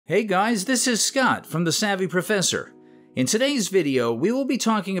Hey guys, this is Scott from The Savvy Professor. In today's video, we will be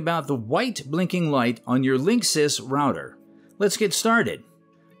talking about the white blinking light on your Linksys router. Let's get started.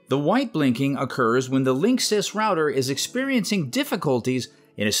 The white blinking occurs when the Linksys router is experiencing difficulties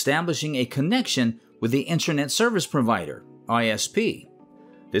in establishing a connection with the Internet Service Provider, ISP.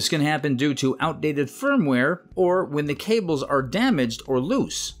 This can happen due to outdated firmware or when the cables are damaged or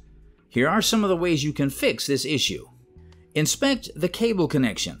loose. Here are some of the ways you can fix this issue. Inspect the cable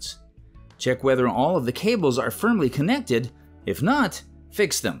connections. Check whether all of the cables are firmly connected. If not,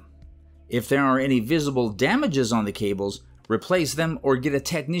 fix them. If there are any visible damages on the cables, replace them or get a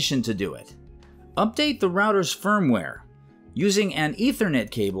technician to do it. Update the router's firmware. Using an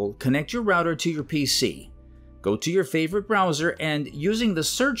Ethernet cable, connect your router to your PC. Go to your favorite browser and, using the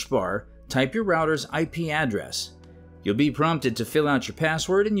search bar, type your router's IP address. You'll be prompted to fill out your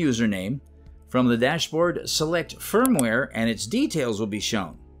password and username. From the dashboard, select firmware and its details will be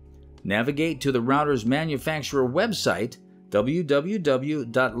shown. Navigate to the router's manufacturer website,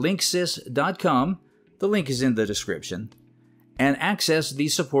 www.linksys.com, the link is in the description, and access the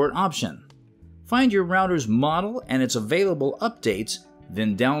support option. Find your router's model and its available updates,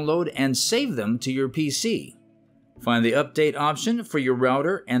 then download and save them to your PC. Find the update option for your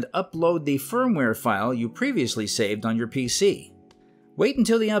router and upload the firmware file you previously saved on your PC. Wait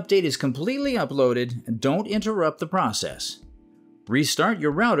until the update is completely uploaded and don't interrupt the process. Restart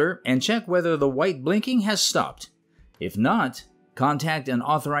your router and check whether the white blinking has stopped. If not, contact an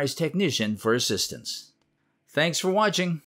authorized technician for assistance. Thanks for watching.